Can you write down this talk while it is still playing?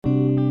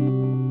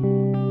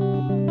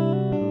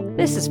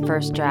This is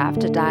First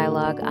Draft, a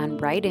dialogue on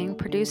writing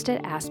produced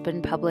at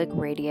Aspen Public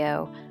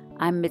Radio.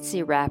 I'm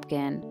Mitzi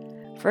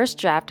Rapkin. First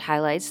Draft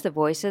highlights the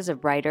voices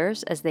of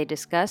writers as they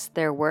discuss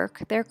their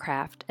work, their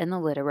craft, and the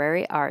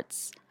literary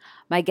arts.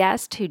 My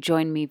guest, who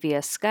joined me via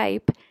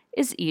Skype,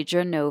 is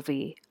Idra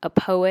Novey, a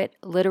poet,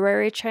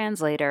 literary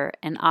translator,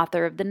 and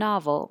author of the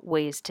novel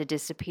Ways to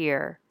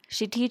Disappear.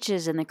 She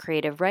teaches in the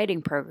creative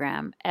writing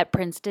program at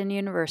Princeton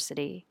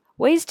University.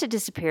 Ways to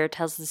Disappear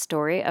tells the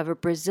story of a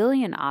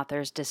Brazilian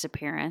author's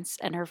disappearance,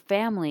 and her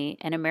family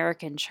and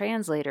American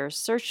translators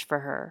searched for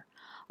her.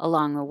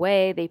 Along the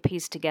way, they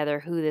piece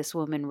together who this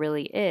woman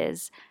really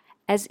is,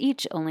 as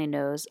each only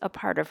knows a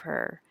part of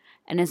her.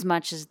 And as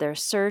much as their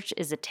search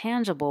is a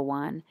tangible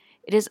one,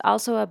 it is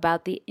also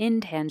about the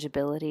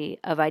intangibility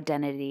of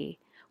identity.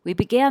 We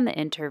began the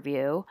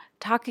interview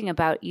talking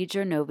about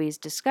Idra Novey's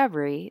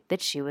discovery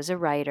that she was a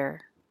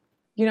writer.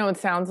 You know, it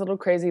sounds a little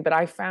crazy, but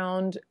I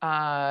found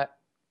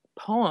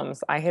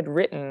poems I had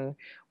written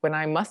when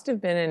I must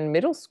have been in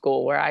middle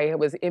school, where I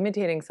was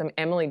imitating some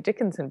Emily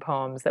Dickinson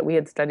poems that we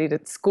had studied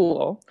at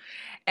school.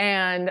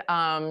 And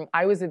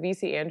I was a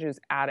V.C. Andrews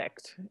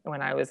addict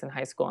when I was in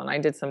high school, and I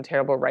did some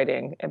terrible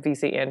writing,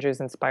 V.C.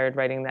 Andrews inspired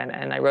writing then,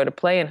 and I wrote a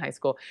play in high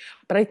school.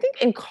 But I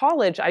think in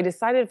college, I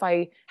decided if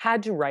I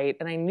had to write,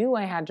 and I knew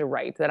I had to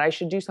write, that I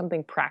should do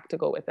something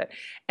practical with it.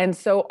 And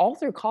so all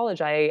through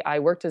college, I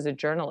worked as a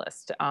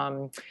journalist,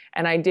 and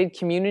I did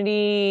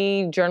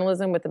community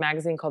journalism with a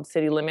magazine called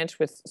City Limits,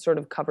 which sort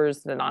of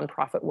covers the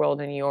nonprofit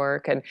world in New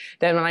York. And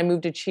then when I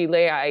moved to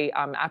Chile,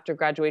 after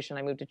graduation,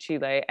 I moved to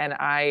Chile, and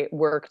I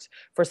worked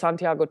for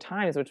Santiago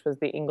Times, which was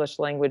the English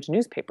language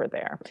newspaper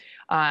there.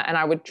 And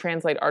I would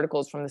translate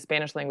articles from the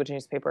Spanish language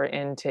newspaper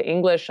into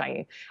English.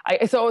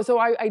 So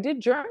I did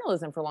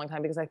journalism for a long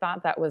time because I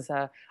thought that was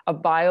a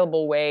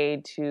viable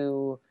way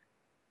to,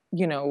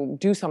 you know,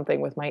 do something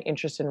with my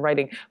interest in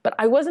writing. But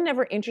I wasn't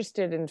ever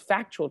interested in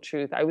factual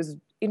truth. I was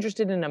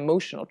interested in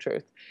emotional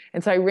truth.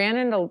 And so I ran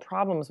into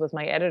problems with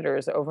my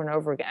editors over and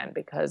over again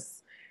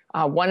because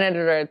one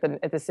editor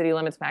at the City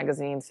Limits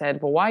magazine said,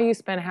 well, why you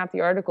spend half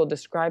the article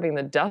describing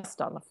the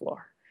dust on the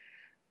floor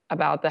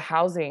about the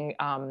housing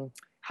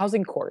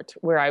court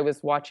where I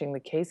was watching the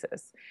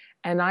cases.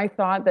 And I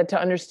thought that to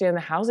understand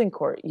the housing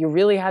court, you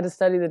really had to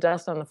study the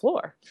dust on the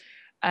floor.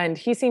 And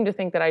he seemed to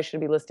think that I should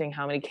be listing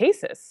how many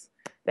cases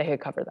they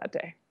had covered that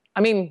day.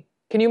 I mean,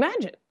 can you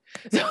imagine?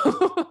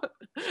 So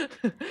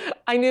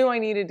I knew I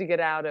needed to get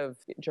out of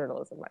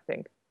journalism, I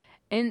think.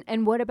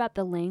 And what about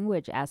the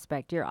language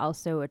aspect? You're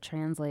also a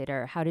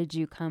translator. How did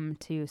you come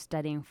to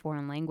studying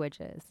foreign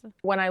languages?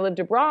 When I lived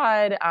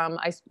abroad,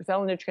 I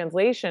fell into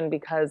translation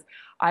because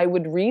I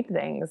would read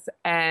things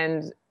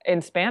and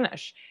in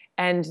Spanish,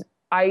 and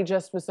I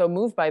just was so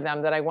moved by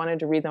them that I wanted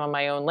to read them in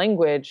my own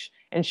language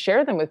and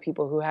share them with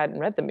people who hadn't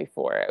read them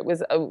before. It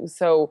was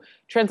so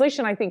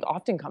translation, I think,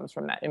 often comes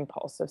from that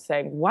impulse of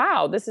saying,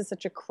 wow, this is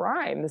such a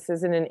crime. This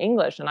isn't in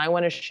English, and I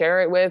want to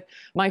share it with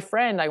my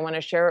friend. I want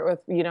to share it with,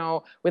 you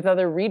know, with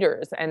other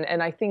readers.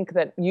 And I think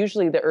that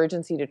usually the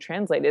urgency to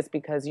translate is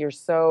because you're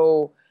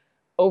so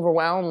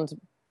overwhelmed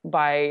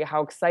by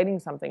how exciting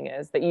something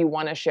is that you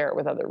want to share it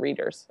with other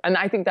readers. And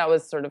I think that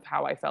was sort of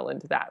how I fell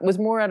into that. It was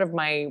more out of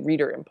my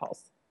reader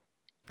impulse.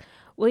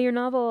 Well, your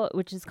novel,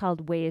 which is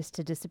called Ways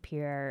to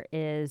Disappear,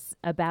 is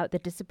about the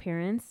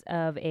disappearance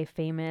of a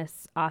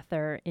famous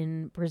author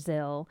in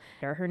Brazil.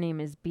 Her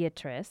name is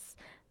Beatriz.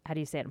 How do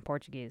you say it in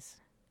Portuguese?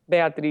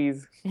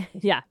 Beatriz.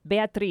 Yeah,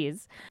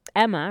 Beatriz.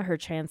 Emma, her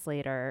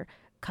translator,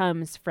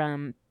 comes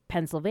from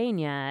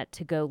Pennsylvania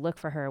to go look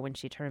for her when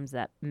she turns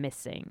up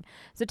missing.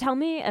 So tell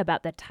me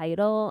about the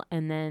title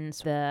and then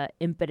the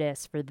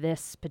impetus for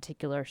this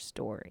particular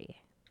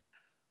story.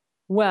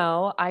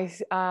 Well,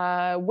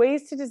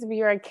 Ways to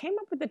Disappear, I came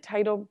up with the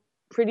title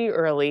pretty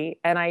early,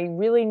 and I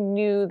really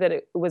knew that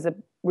it was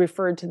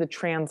referred to the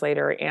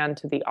translator and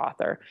to the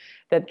author,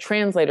 that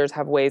translators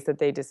have ways that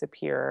they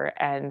disappear,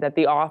 and that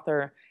the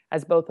author,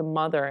 as both a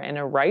mother and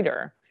a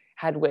writer,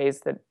 had ways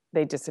that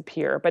they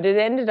disappear. But it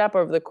ended up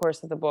over the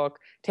course of the book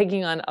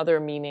taking on other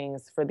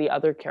meanings for the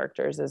other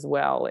characters as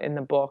well in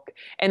the book,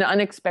 and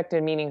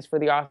unexpected meanings for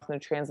the author and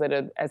the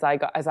translator. As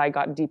I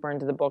got deeper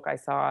into the book, I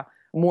saw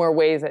more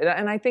ways.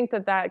 And I think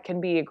that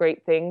can be a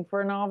great thing for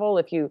a novel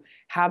if you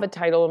have a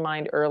title in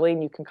mind early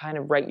and you can kind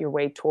of write your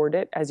way toward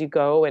it as you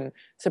go and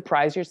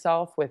surprise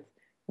yourself with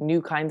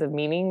new kinds of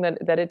meaning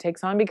that it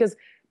takes on. Because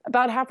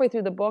about halfway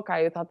through the book,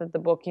 I thought that the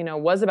book, you know,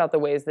 was about the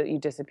ways that you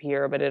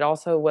disappear, but it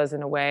also was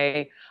in a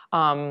way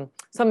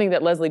something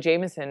that Leslie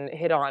Jameson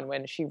hit on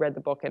when she read the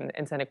book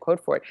and sent a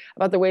quote for it,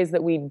 about the ways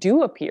that we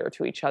do appear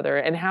to each other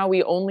and how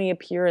we only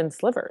appear in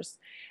slivers.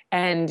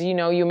 And, you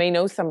know, you may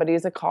know somebody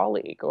as a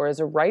colleague or as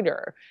a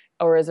writer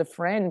or as a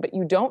friend, but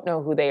you don't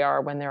know who they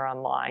are when they're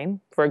online.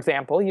 For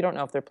example, you don't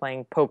know if they're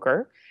playing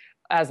poker,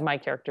 as my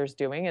character's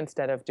doing,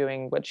 instead of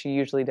doing what she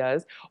usually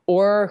does,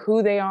 or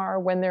who they are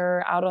when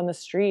they're out on the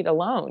street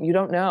alone. You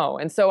don't know.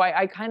 And so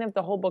I kind of,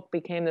 the whole book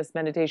became this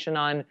meditation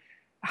on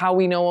how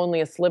we know only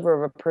a sliver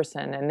of a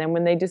person. And then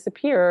when they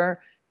disappear,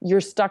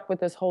 you're stuck with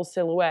this whole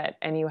silhouette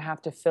and you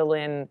have to fill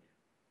in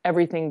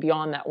everything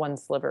beyond that one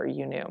sliver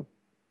you knew.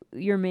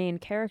 Your main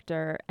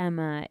character,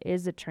 Emma,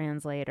 is a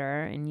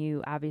translator, and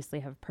you obviously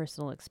have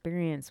personal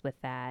experience with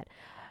that.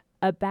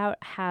 About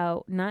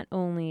how not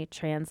only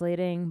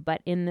translating,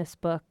 but in this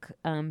book,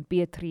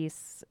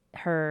 Beatrice,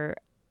 her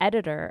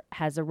editor,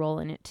 has a role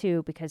in it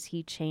too, because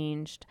he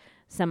changed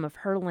some of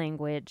her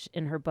language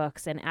in her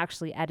books and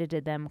actually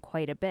edited them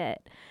quite a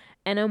bit.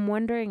 And I'm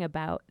wondering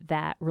about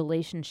that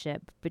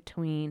relationship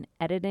between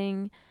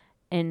editing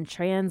and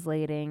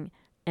translating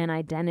and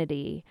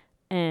identity,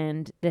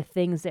 and the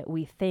things that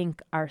we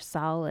think are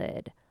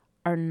solid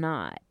are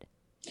not.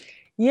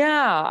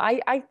 Yeah,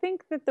 I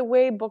think that the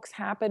way books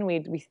happen,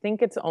 we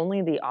think it's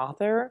only the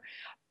author,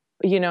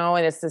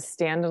 and it's this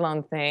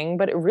standalone thing,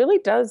 but it really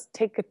does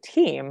take a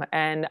team.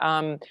 And,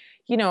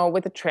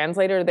 with a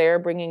translator, they're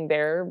bringing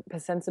their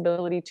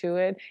sensibility to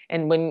it.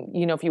 And when,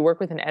 if you work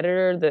with an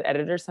editor, the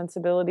editor's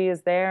sensibility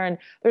is there. And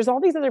there's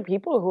all these other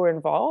people who are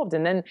involved.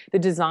 And then the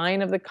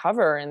design of the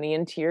cover and the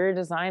interior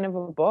design of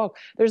a book,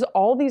 there's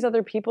all these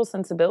other people's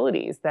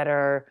sensibilities that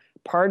are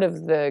part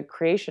of the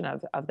creation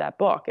of that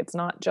book. It's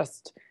not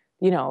just,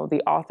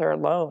 the author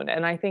alone.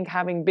 And I think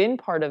having been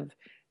part of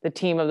the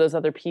team of those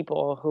other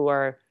people who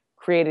are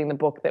creating the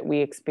book that we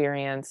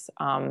experience,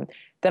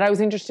 that I was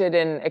interested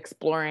in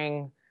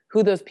exploring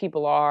who those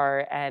people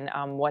are and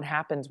what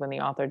happens when the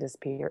author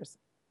disappears.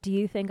 Do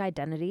you think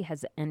identity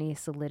has any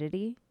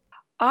solidity?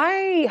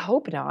 I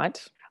hope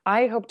not.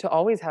 I hope to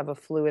always have a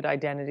fluid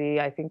identity.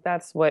 I think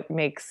that's what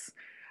makes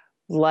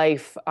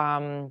life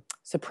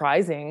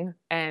surprising,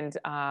 and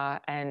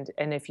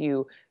if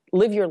you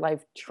live your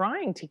life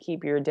trying to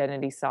keep your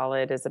identity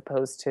solid as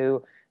opposed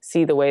to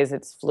see the ways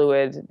it's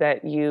fluid,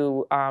 that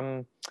you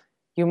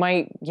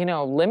might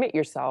limit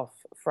yourself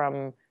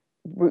from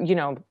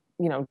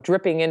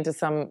dripping into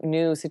some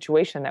new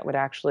situation that would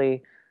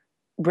actually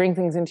bring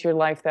things into your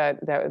life that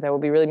will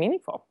be really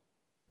meaningful.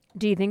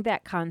 Do you think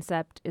that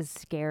concept is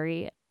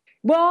scary?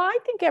 Well, I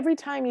think every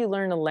time you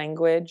learn a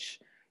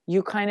language,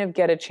 you kind of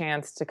get a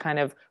chance to kind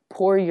of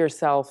pour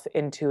yourself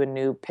into a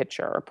new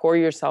pitcher or pour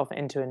yourself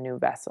into a new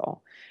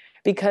vessel.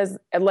 Because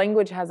a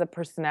language has a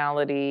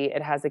personality,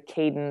 it has a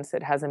cadence,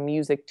 it has a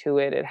music to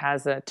it, it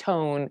has a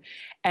tone.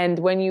 And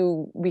when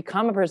you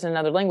become a person in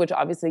another language,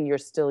 obviously you're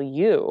still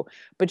you,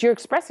 but you're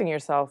expressing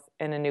yourself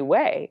in a new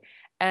way.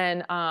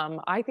 And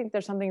I think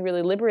there's something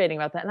really liberating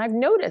about that. And I've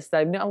noticed that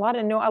I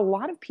know a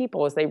lot of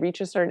people as they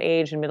reach a certain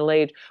age and middle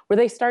age where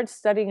they start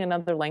studying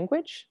another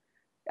language.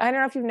 I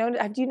don't know if you've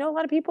noticed, do you know a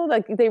lot of people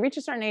like they reach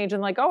a certain age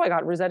and like, oh, I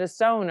got Rosetta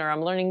Stone, or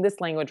I'm learning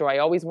this language, or I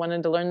always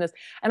wanted to learn this.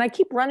 And I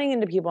keep running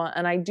into people.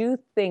 And I do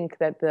think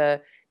that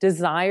the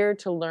desire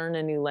to learn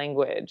a new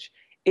language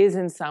is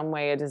in some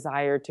way a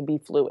desire to be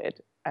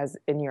fluid as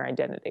in your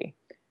identity,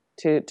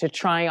 to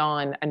try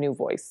on a new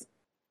voice.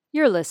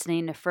 You're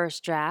listening to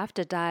First Draft,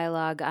 a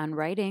dialogue on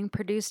writing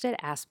produced at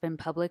Aspen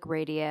Public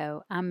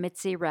Radio. I'm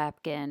Mitzi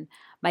Rapkin.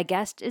 My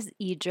guest is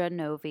Idra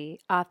Novey,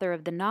 author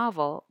of the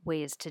novel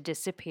Ways to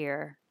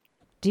Disappear.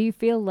 Do you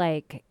feel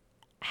like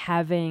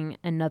having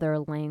another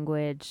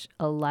language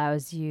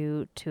allows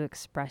you to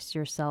express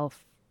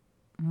yourself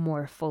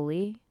more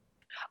fully?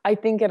 I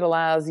think it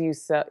allows you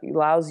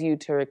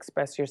to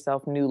express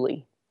yourself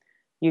newly.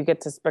 You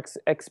get to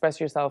express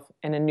yourself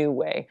in a new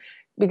way.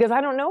 Because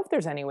I don't know if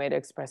there's any way to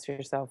express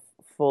yourself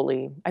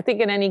fully. I think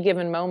at any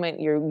given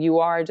moment, you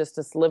are just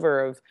a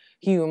sliver of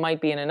who you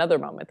might be in another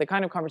moment. The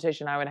kind of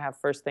conversation I would have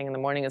first thing in the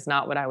morning is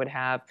not what I would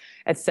have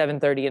at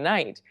 7:30 at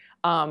night.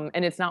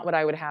 And it's not what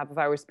I would have if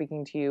I were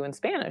speaking to you in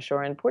Spanish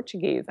or in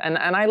Portuguese. And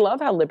I love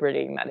how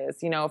liberating that is.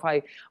 If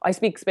I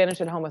speak Spanish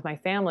at home with my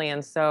family,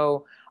 and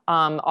so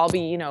I'll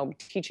be,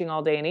 teaching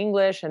all day in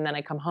English, and then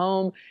I come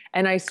home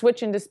and I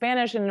switch into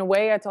Spanish. And in a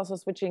way, it's also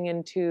switching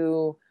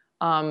into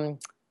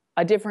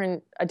a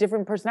different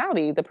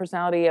personality, the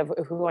personality of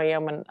who I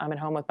am when I'm at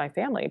home with my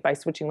family by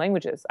switching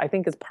languages, I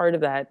think is part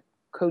of that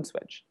code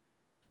switch.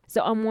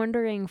 So I'm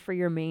wondering for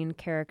your main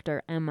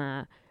character,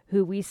 Emma,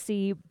 who we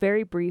see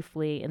very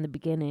briefly in the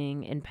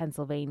beginning in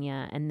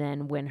Pennsylvania, and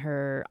then when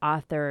her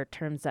author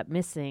turns up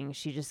missing,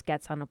 she just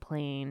gets on a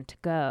plane to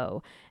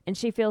go. And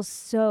she feels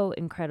so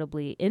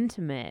incredibly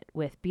intimate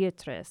with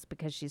Beatrice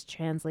because she's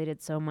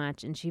translated so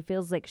much, and she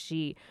feels like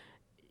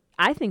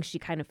I think she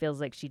kind of feels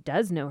like she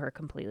does know her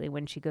completely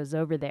when she goes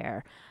over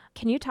there.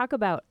 Can you talk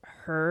about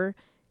her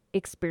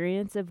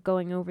experience of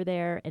going over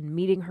there and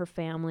meeting her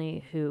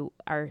family, who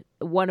are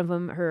one of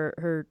them,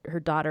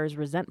 her daughter is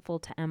resentful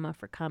to Emma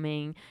for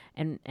coming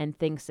and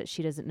thinks that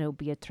she doesn't know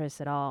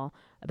Beatrice at all,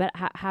 about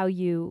how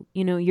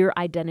your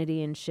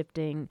identity in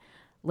shifting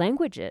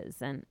languages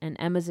and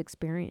Emma's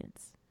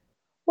experience?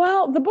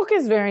 Well, the book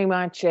is very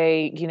much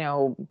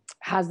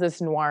has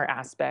this noir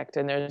aspect,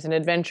 and there's an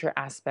adventure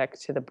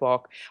aspect to the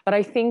book. But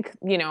I think,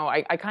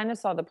 I kind of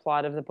saw the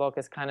plot of the book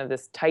as kind of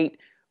this tight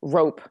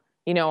rope,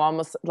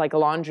 almost like a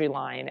laundry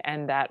line.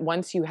 And that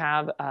once you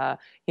have,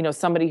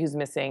 somebody who's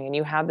missing and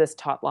you have this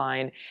taut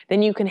line,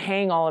 then you can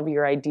hang all of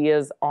your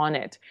ideas on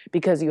it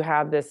because you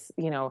have this,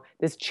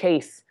 this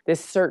chase,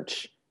 this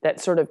search that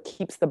sort of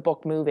keeps the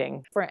book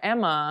moving. For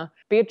Emma,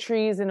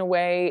 Beatrice, in a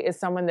way, is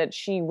someone that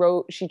she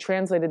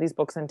translated these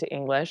books into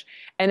English.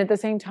 And at the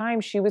same time,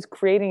 she was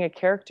creating a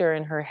character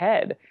in her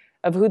head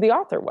of who the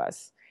author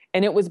was.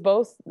 And it was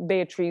both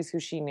Beatrice, who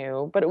she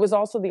knew, but it was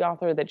also the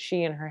author that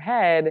she in her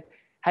head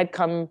had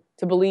come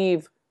to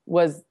believe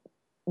was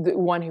the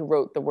one who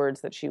wrote the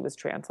words that she was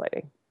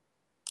translating.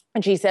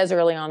 And she says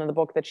early on in the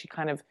book that she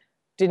kind of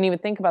didn't even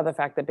think about the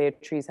fact that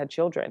Beatrice had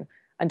children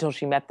until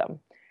she met them.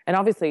 And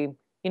obviously,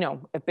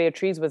 if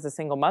Beatrice was a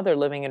single mother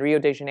living in Rio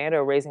de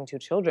Janeiro raising 2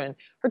 children,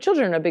 her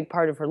children are a big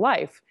part of her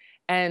life.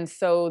 And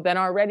so then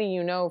already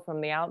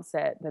from the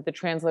outset that the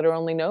translator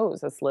only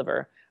knows a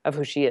sliver of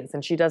who she is.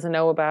 And she doesn't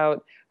know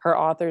about her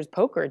author's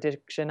poker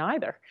addiction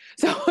either.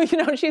 So,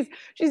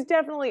 she's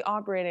definitely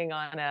operating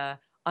on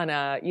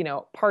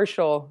a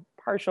partial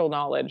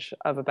knowledge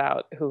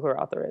about who her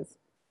author is.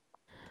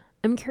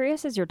 I'm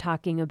curious, as you're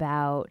talking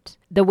about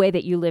the way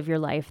that you live your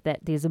life,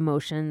 that these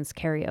emotions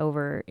carry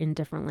over in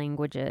different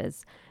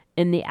languages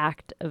in the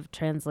act of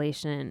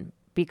translation,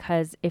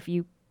 because if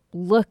you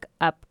look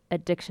up a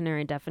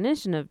dictionary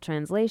definition of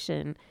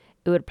translation,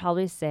 it would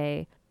probably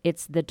say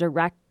it's the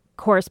direct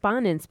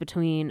correspondence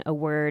between a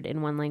word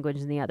in one language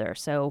and the other.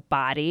 So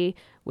body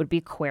would be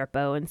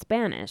cuerpo in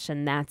Spanish,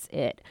 and that's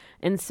it.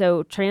 And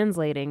so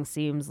translating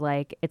seems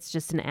like it's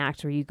just an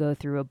act where you go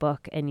through a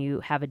book and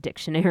you have a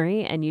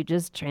dictionary and you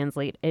just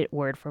translate it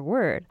word for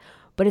word,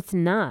 but it's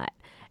not.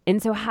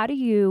 And so how do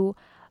you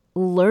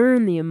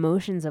learn the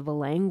emotions of a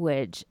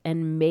language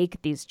and make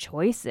these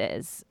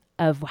choices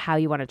of how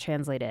you want to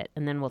translate it?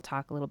 And then we'll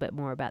talk a little bit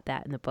more about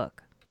that in the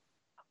book.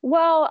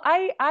 Well,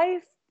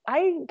 I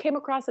came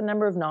across a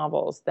number of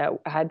novels that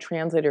had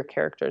translator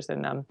characters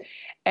in them.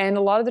 And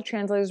a lot of the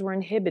translators were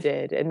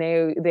inhibited, and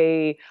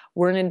they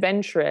weren't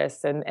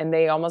adventurous, and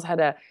they almost had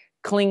to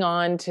cling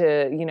on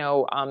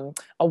to,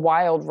 a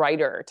wild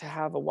writer to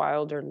have a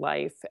wilder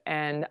life.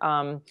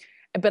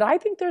 But I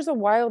think there's a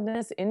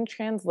wildness in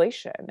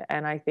translation.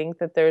 And I think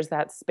that there's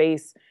that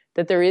space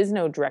that there is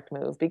no direct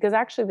move, because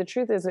actually the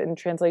truth is, in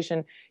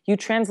translation, you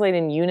translate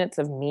in units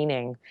of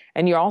meaning.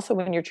 And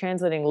when you're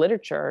translating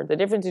literature, the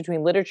difference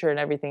between literature and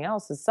everything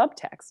else is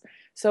subtext.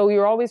 So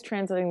you're always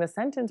translating the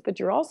sentence, but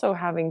you're also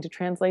having to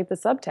translate the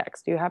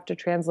subtext. You have to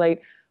translate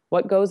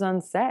what goes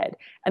unsaid.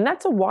 And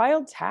that's a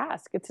wild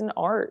task. It's an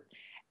art.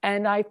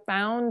 And I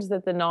found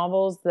that the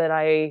novels that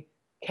I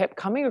kept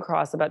coming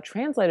across about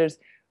translators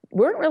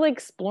weren't really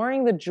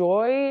exploring the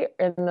joy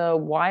and the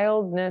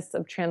wildness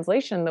of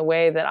translation the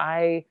way that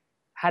I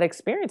had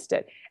experienced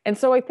it. And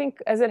so I think,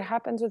 as it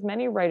happens with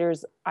many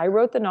writers, I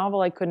wrote the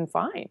novel I couldn't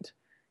find.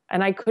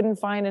 And I couldn't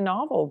find a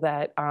novel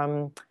that,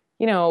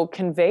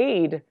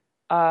 conveyed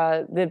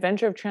the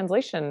adventure of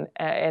translation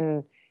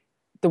and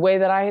the way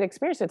that I had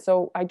experienced it.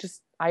 So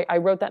I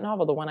wrote that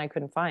novel, the one I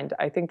couldn't find.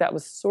 I think that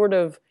was sort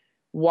of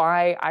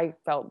why I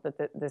felt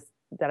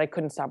that I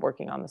couldn't stop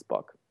working on this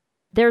book.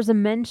 There's a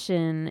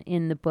mention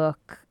in the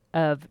book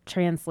of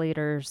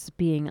translators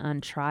being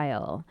on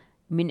trial.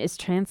 I mean,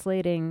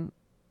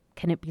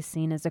 can it be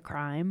seen as a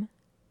crime?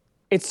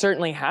 It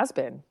certainly has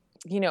been,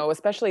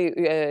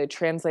 especially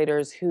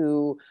translators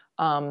who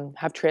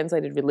have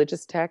translated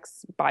religious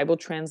texts, Bible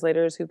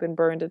translators who've been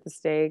burned at the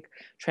stake,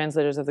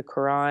 translators of the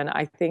Quran.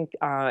 I think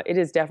it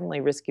is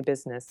definitely risky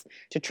business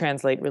to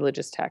translate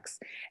religious texts.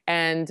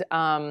 And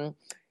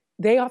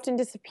they often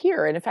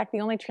disappear. And in fact,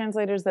 the only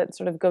translators that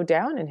sort of go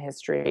down in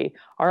history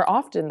are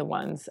often the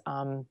ones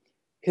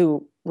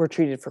who were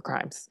treated for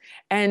crimes.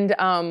 And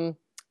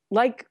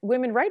like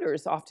women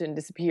writers often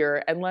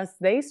disappear unless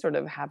they sort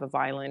of have a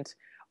violent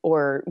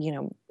or,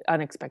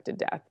 unexpected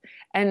death.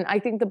 And I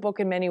think the book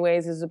in many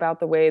ways is about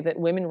the way that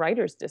women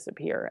writers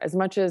disappear as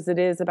much as it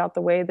is about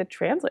the way that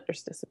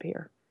translators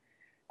disappear.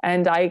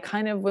 And I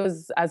kind of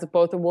was, as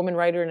both a woman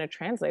writer and a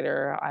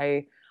translator,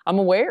 I'm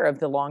aware of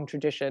the long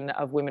tradition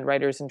of women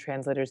writers and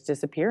translators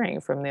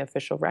disappearing from the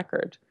official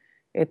record.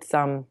 It's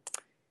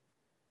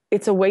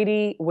a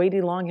weighty,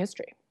 long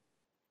history.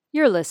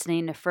 You're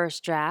listening to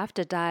First Draft,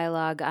 a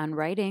dialogue on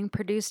writing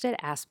produced at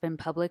Aspen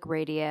Public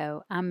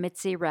Radio. I'm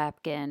Mitzi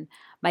Rapkin.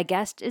 My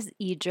guest is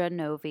Idra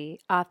Novey,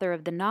 author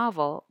of the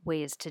novel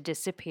Ways to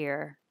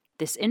Disappear.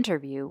 This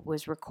interview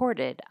was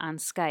recorded on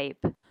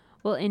Skype.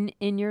 Well,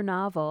 in your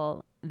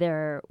novel,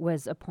 there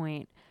was a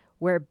point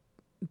where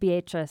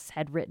Beatrice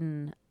had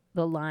written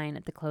the line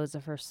at the close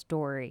of her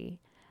story,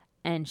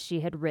 and she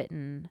had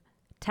written,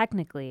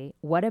 technically,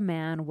 what a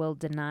man will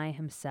deny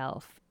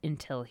himself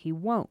until he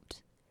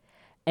won't.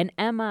 And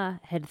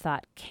Emma had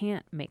thought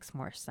can't makes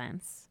more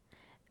sense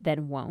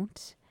than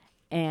won't.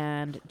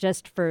 And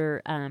just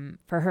for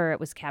her, it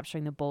was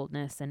capturing the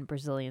boldness and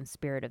Brazilian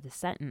spirit of the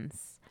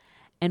sentence.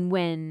 And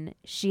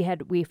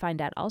we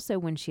find out also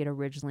when she had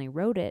originally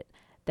wrote it,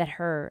 that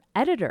her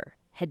editor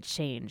had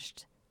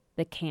changed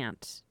the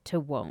can't to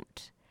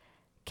won't.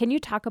 Can you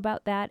talk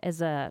about that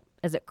as a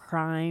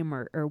crime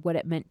or what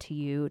it meant to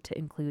you to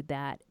include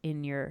that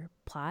in your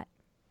plot?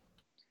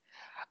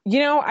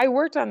 I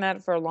worked on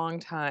that for a long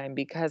time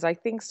because I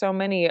think so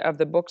many of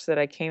the books that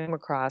I came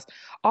across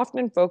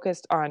often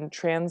focused on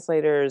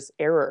translators'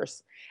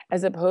 errors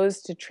as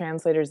opposed to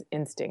translators'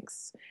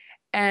 instincts.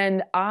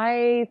 And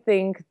I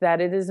think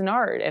that it is an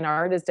art, and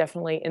art is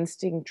definitely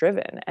instinct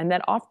driven. And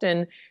that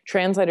often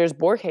translators,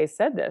 Borges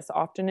said this,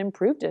 often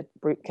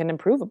can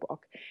improve a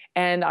book.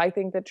 And I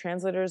think that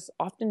translators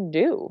often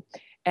do.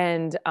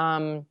 And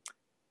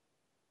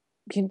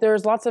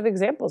there's lots of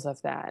examples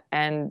of that.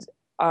 And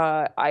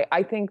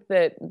I think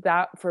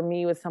that for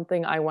me was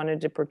something I wanted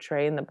to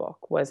portray in the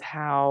book was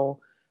how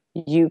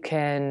you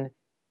can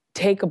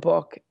take a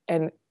book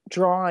and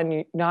draw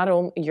on not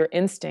only your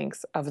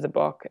instincts of the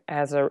book in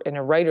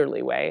a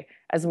writerly way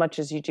as much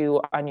as you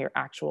do on your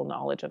actual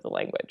knowledge of the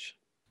language.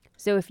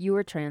 So if you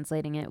were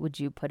translating it, would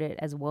you put it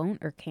as won't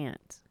or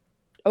can't?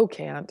 Oh,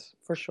 can't,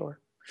 for sure.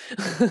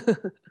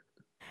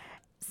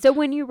 So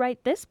when you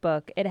write this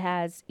book, it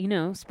has,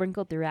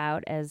 sprinkled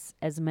throughout as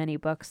many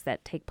books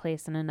that take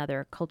place in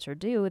another culture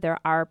do, there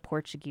are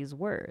Portuguese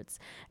words.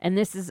 And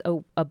this is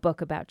a book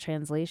about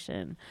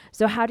translation.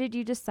 So how did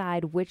you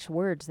decide which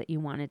words that you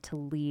wanted to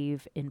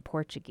leave in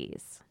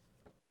Portuguese?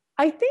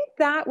 I think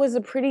that was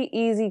a pretty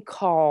easy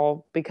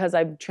call because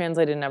I've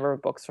translated a number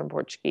of books from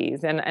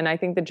Portuguese. And I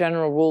think the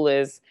general rule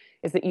is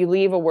that you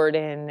leave a word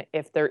in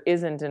if there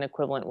isn't an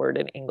equivalent word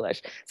in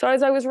English. So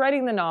as I was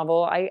writing the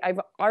novel, I've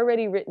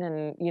already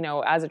written,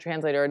 as a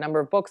translator, a number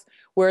of books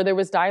where there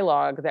was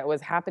dialogue that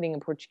was happening in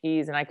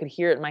Portuguese and I could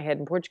hear it in my head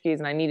in Portuguese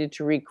and I needed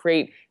to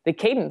recreate the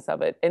cadence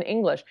of it in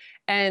English.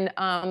 And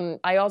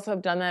I also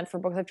have done that for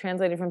books I've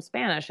translated from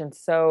Spanish. And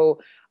so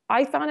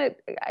I felt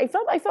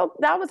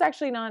that was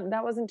actually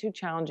that wasn't too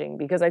challenging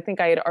because I think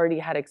I had already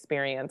had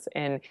experience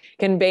in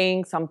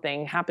conveying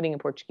something happening in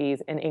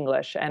Portuguese in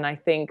English. And I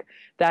think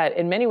that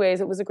in many ways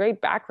it was a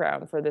great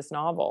background for this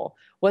novel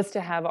was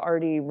to have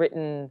already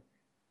written,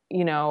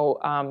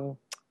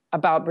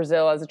 about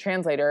Brazil as a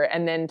translator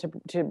and then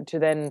to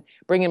then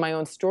bring in my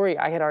own story.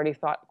 I had already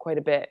thought quite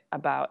a bit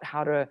about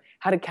how to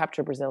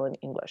capture Brazil in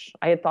English.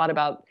 I had thought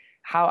about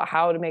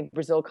how to make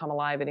Brazil come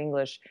alive in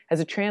English as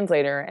a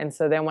translator. And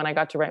so then when I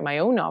got to write my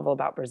own novel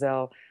about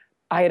Brazil,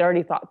 I had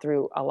already thought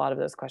through a lot of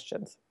those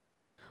questions.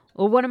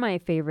 Well, one of my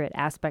favorite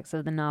aspects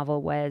of the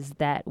novel was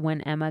that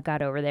when Emma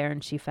got over there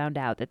and she found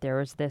out that there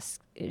was this,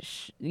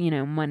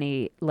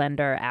 money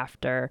lender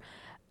after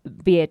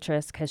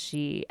Beatrice because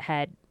she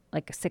had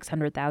like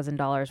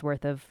 $600,000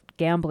 worth of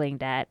gambling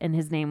debt, and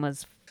his name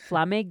was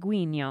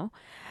Flameguinho.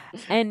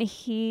 And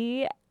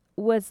he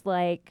was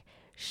like,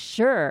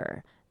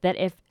 sure, that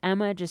if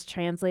Emma just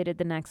translated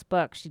the next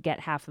book, she'd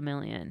get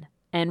 $500,000.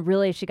 And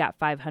really, she got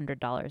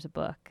 $500 a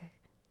book.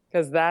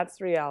 Because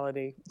that's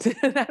reality.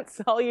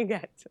 That's all you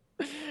get.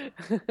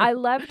 I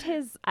loved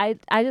I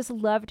just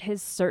loved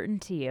his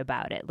certainty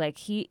about it. Like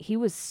he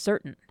was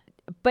certain.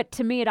 But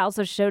to me, it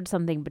also showed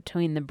something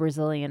between the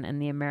Brazilian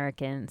and the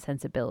American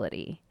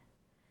sensibility.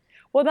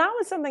 Well, that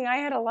was something I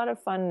had a lot of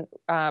fun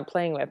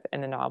playing with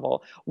in the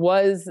novel,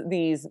 was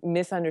these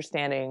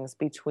misunderstandings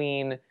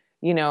between,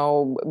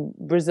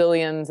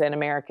 Brazilians and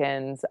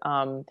Americans,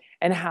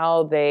 and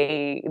how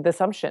the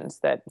assumptions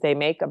that they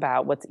make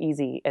about what's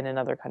easy in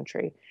another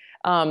country.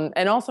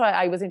 And also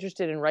I was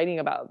interested in writing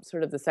about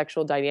sort of the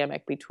sexual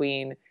dynamic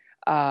between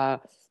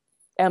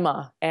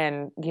Emma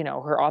and,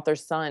 her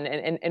author's son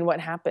and what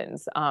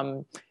happens.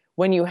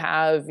 When you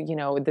have,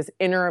 this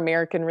inner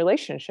American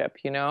relationship,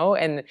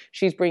 and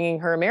she's bringing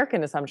her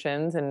American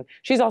assumptions and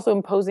she's also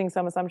imposing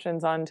some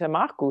assumptions onto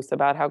Marcus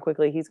about how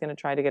quickly he's going to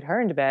try to get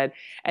her into bed.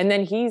 And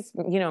then he's,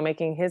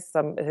 making his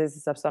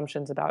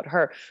assumptions about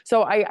her.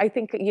 So I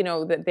think,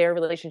 that their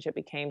relationship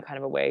became kind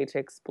of a way to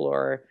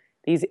explore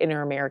these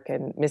inner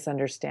American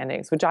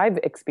misunderstandings, which I've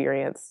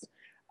experienced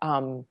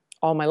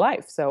all my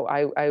life. So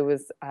it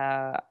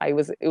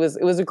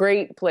was a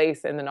great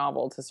place in the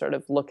novel to sort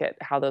of look at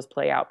how those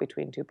play out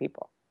between two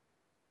people.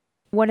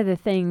 One of the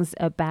things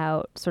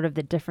about sort of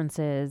the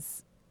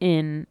differences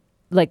in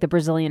like the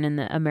Brazilian and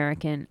the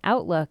American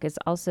outlook is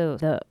also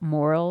the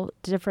moral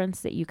difference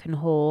that you can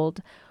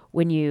hold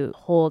when you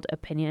hold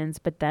opinions,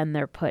 but then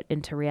they're put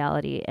into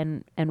reality.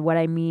 And what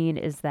I mean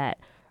is that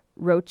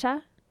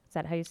Rocha, is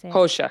that how you say it?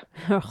 Rocha.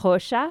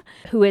 Rocha,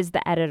 who is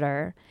the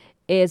editor,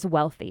 is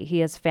wealthy. He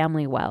has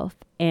family wealth,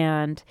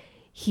 and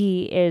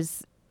he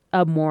is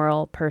a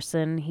moral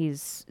person. He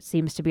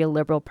seems to be a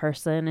liberal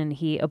person, and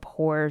he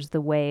abhors the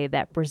way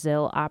that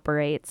Brazil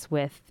operates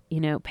with,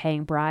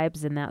 paying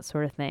bribes and that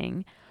sort of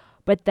thing.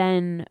 But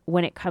then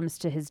when it comes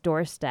to his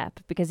doorstep,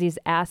 because he's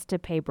asked to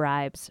pay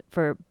bribes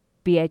for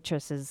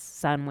Beatrice's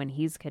son when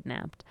he's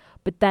kidnapped,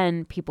 but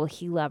then people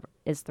he loves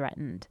is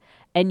threatened.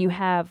 And you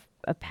have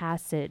a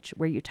passage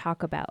where you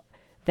talk about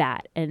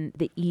that and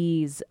the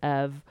ease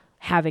of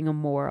having a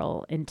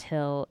moral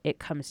until it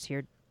comes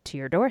to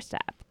your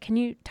doorstep. Can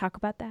you talk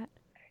about that?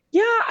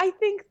 Yeah, I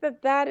think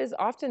that is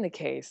often the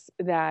case,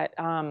 that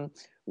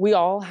we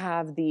all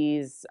have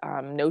these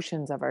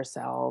notions of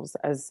ourselves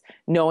as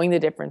knowing the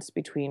difference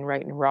between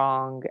right and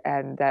wrong,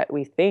 and that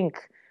we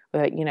think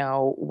But,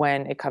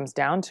 when it comes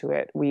down to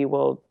it, we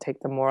will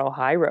take the moral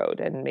high road,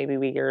 and maybe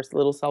we are a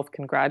little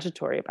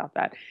self-congratulatory about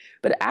that.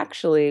 But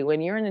actually, when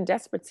you're in a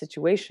desperate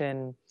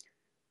situation,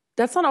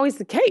 that's not always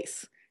the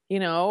case,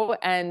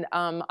 and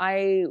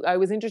I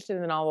was interested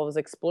in the novel, was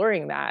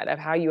exploring that, of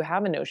how you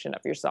have a notion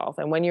of yourself,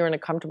 and when you're in a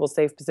comfortable,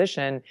 safe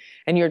position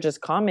and you're just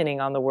commenting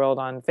on the world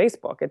on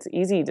Facebook, it's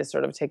easy to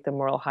sort of take the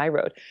moral high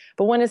road.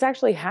 But when it's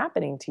actually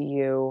happening to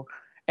you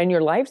and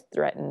your life's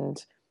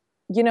threatened,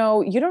 you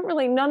don't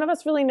really, none of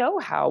us really know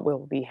how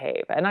we'll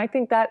behave. And I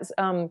think that's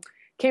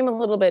came a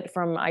little bit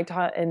from, I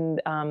taught in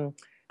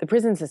the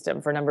prison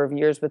system for a number of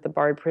years with the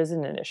Barred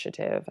Prison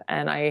Initiative,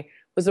 and I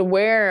was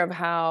aware of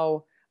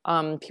how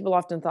people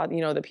often thought,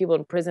 that people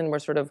in prison were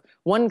sort of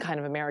one kind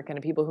of American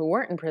and people who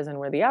weren't in prison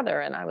were the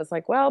other. And I was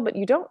like, well, but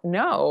you don't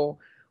know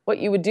what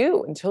you would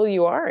do until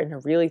you are in a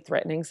really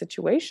threatening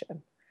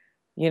situation.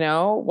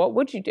 What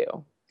would you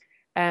do?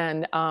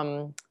 And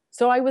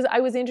so I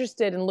was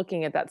interested in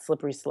looking at that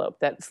slippery slope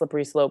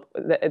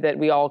that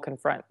we all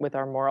confront with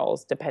our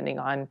morals, depending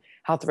on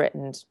how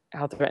threatened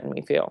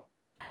we feel.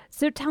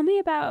 So tell me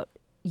about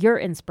your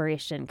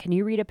inspiration. Can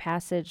you read a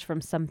passage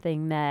from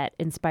something that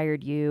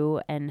inspired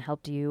you and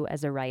helped you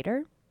as a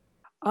writer?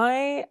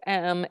 I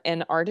am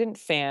an ardent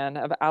fan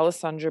of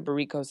Alessandra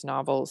Barrico's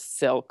novel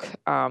Silk,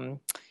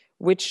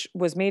 which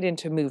was made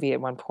into a movie at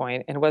one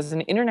point and was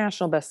an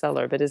international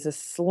bestseller, but is a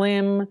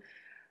slim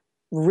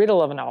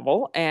riddle of a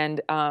novel. And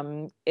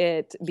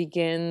it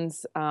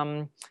begins,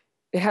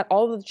 it had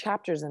all the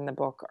chapters in the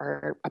book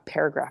are a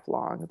paragraph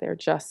long. They're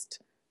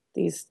just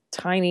these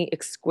tiny,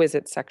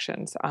 exquisite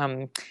sections.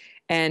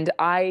 And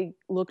I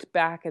looked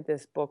back at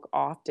this book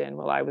often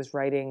while I was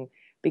writing,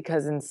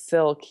 because in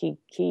Silk, he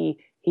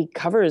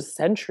covers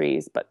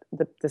centuries, but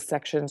the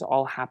sections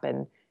all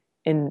happen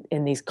in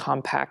these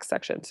compact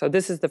sections. So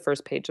this is the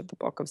first page of the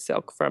book of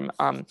Silk from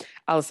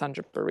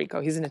Alessandro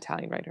Barrico. He's an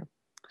Italian writer.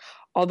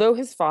 Although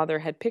his father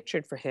had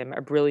pictured for him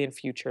a brilliant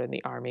future in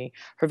the army,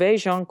 Hervé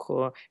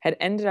Joncourt had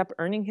ended up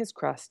earning his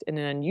crust in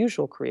an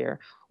unusual career,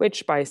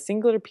 which, by a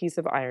singular piece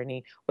of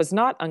irony, was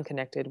not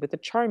unconnected with the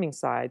charming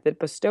side that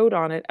bestowed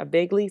on it a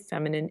vaguely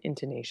feminine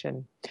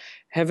intonation.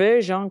 Hervé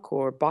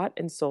Joncourt bought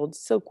and sold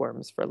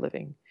silkworms for a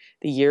living.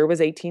 The year was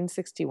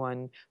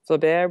 1861.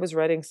 Flaubert was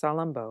writing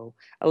Salammbô.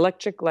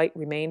 Electric light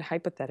remained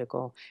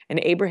hypothetical, and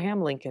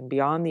Abraham Lincoln,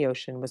 beyond the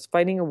ocean, was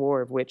fighting a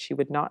war of which he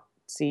would not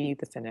see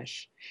the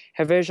finish.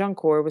 Hervé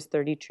Joncourt was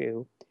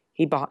 32.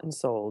 He bought and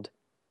sold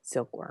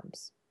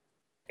silkworms.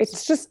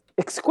 It's just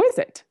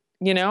exquisite.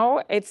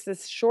 It's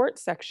this short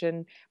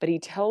section, but he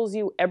tells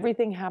you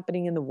everything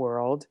happening in the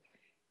world,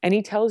 and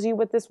he tells you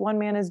what this one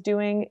man is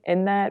doing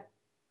in that,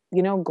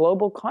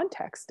 global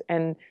context.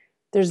 And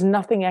there's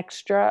nothing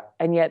extra,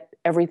 and yet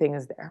everything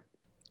is there.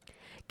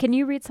 Can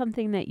you read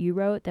something that you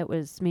wrote that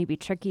was maybe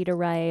tricky to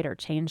write or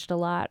changed a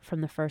lot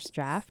from the first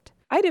draft?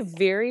 I had a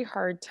very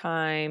hard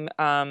time.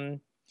 I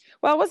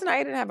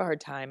didn't have a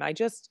hard time. I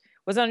just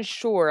was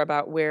unsure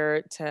about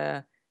where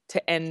to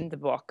end the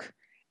book.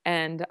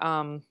 And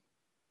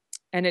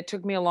it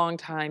took me a long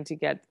time to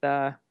get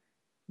the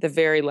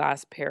very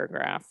last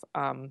paragraph,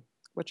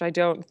 which I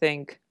don't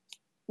think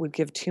would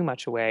give too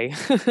much away.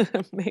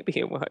 Maybe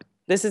it would.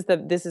 This is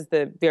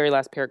the very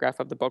last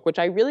paragraph of the book, which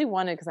I really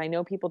wanted, because I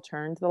know people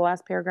turn to the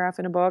last paragraph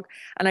in a book,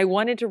 and I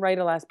wanted to write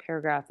a last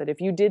paragraph that if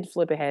you did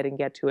flip ahead and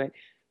get to it,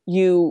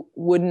 you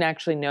wouldn't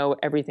actually know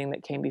everything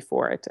that came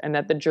before it, and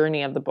that the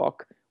journey of the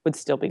book would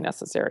still be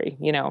necessary,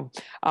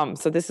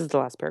 So this is the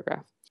last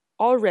paragraph.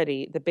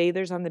 Already, the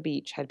bathers on the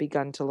beach had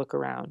begun to look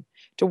around,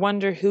 to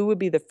wonder who would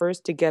be the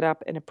first to get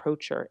up and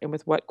approach her, and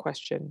with what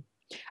question.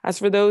 As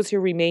for those who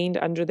remained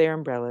under their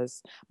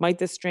umbrellas, might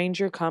the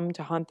stranger come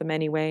to haunt them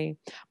anyway?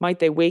 Might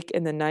they wake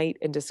in the night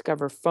and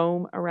discover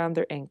foam around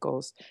their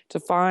ankles, to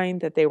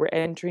find that they were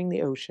entering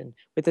the ocean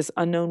with this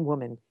unknown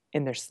woman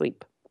in their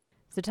sleep?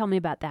 So tell me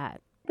about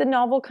that. The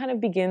novel kind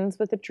of begins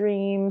with a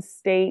dream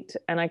state,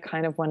 and I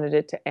kind of wanted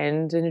it to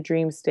end in a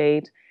dream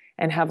state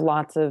and have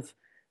lots of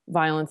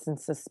violence and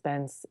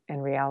suspense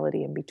and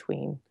reality in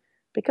between.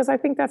 Because I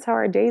think that's how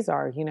our days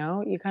are,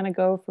 You kind of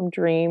go from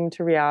dream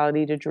to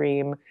reality to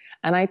dream,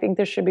 and I think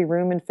there should be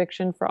room in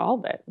fiction for all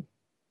of it.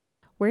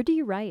 Where do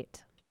you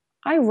write?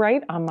 I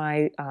write on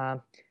my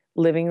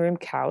living room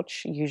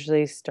couch,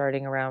 usually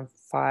starting around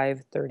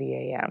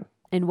 5:30 a.m.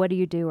 And what do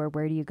you do, or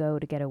where do you go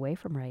to get away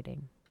from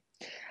writing?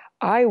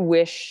 I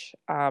wish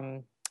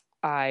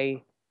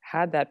I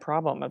had that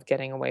problem of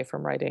getting away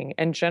from writing.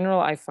 In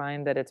general, I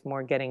find that it's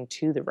more getting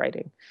to the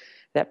writing,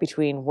 that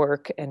between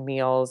work and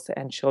meals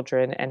and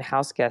children and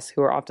house guests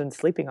who are often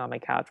sleeping on my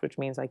couch, which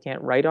means I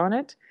can't write on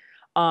it,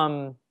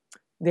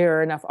 there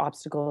are enough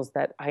obstacles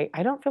that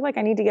I don't feel like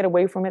I need to get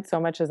away from it so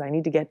much as I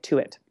need to get to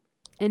it.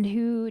 And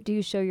who do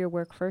you show your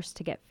work first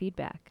to get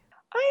feedback?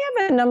 I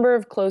have a number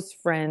of close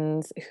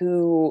friends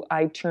who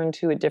I turn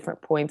to at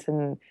different points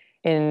in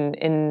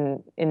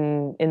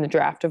the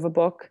draft of a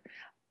book.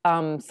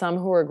 Some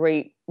who are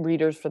great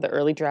readers for the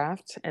early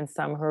draft, and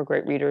some who are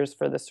great readers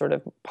for the sort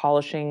of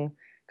polishing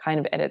kind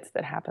of edits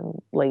that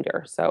happen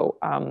later. So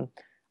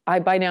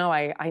by now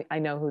I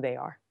know who they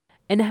are.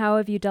 And how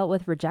have you dealt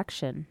with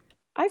rejection?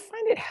 I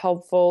find it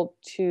helpful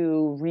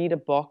to read a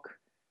book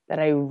that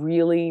I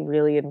really,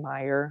 really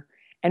admire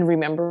and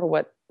remember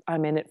what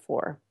I'm in it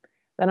for.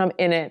 That I'm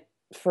in it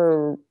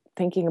for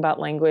thinking about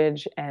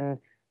language and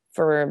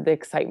for the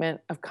excitement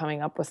of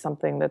coming up with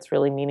something that's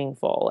really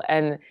meaningful.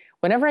 And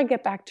whenever I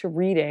get back to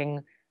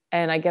reading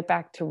and I get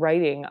back to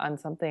writing on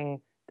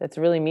something that's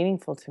really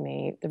meaningful to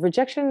me, the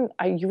rejection,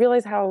 you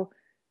realize how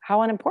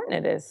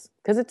unimportant it is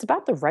because it's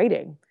about the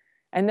writing.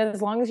 And then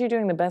as long as you're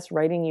doing the best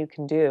writing you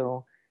can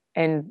do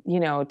and,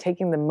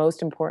 taking the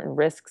most important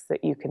risks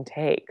that you can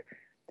take,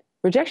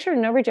 rejection or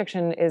no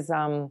rejection is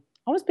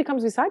almost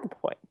becomes beside the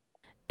point.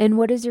 And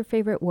what is your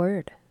favorite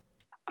word?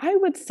 I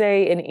would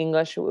say in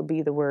English, it would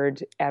be the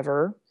word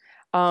ever.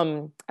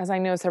 As I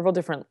know several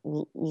different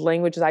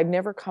languages, I've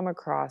never come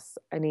across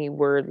any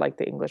word like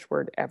the English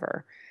word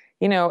ever.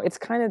 It's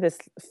kind of this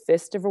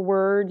fist of a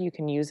word. You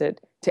can use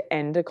it to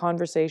end a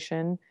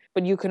conversation,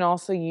 but you can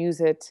also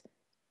use it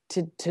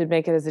to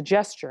make it as a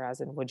gesture,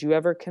 as in, would you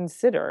ever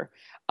consider?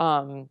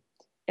 And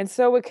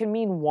so it can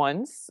mean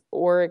once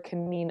or it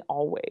can mean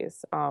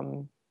always.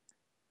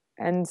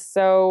 And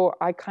so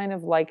I kind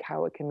of like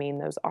how it can mean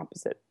those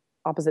opposite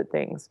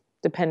things,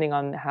 depending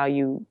on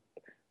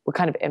what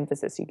kind of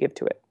emphasis you give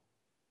to it.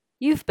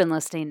 You've been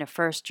listening to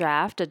First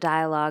Draft, a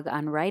dialogue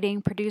on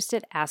writing produced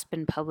at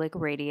Aspen Public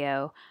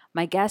Radio.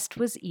 My guest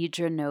was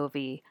Idra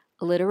Novey,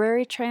 a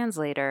literary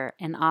translator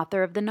and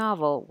author of the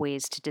novel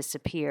Ways to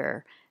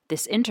Disappear.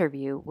 This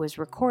interview was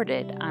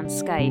recorded on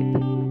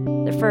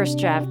Skype. The First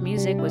Draft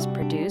music was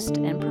produced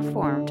and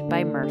performed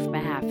by Murph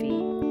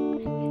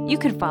Mahaffey. You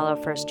can follow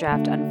First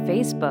Draft on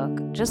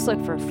Facebook. Just look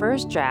for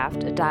First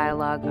Draft, a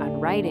dialogue on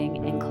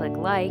writing, and click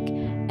like,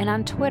 and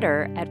on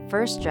Twitter at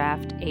First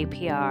Draft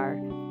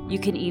APR. You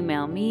can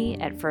email me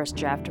at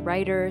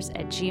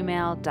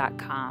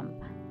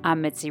firstdraftwriters@gmail.com.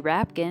 I'm Mitzi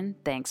Rapkin.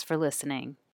 Thanks for listening.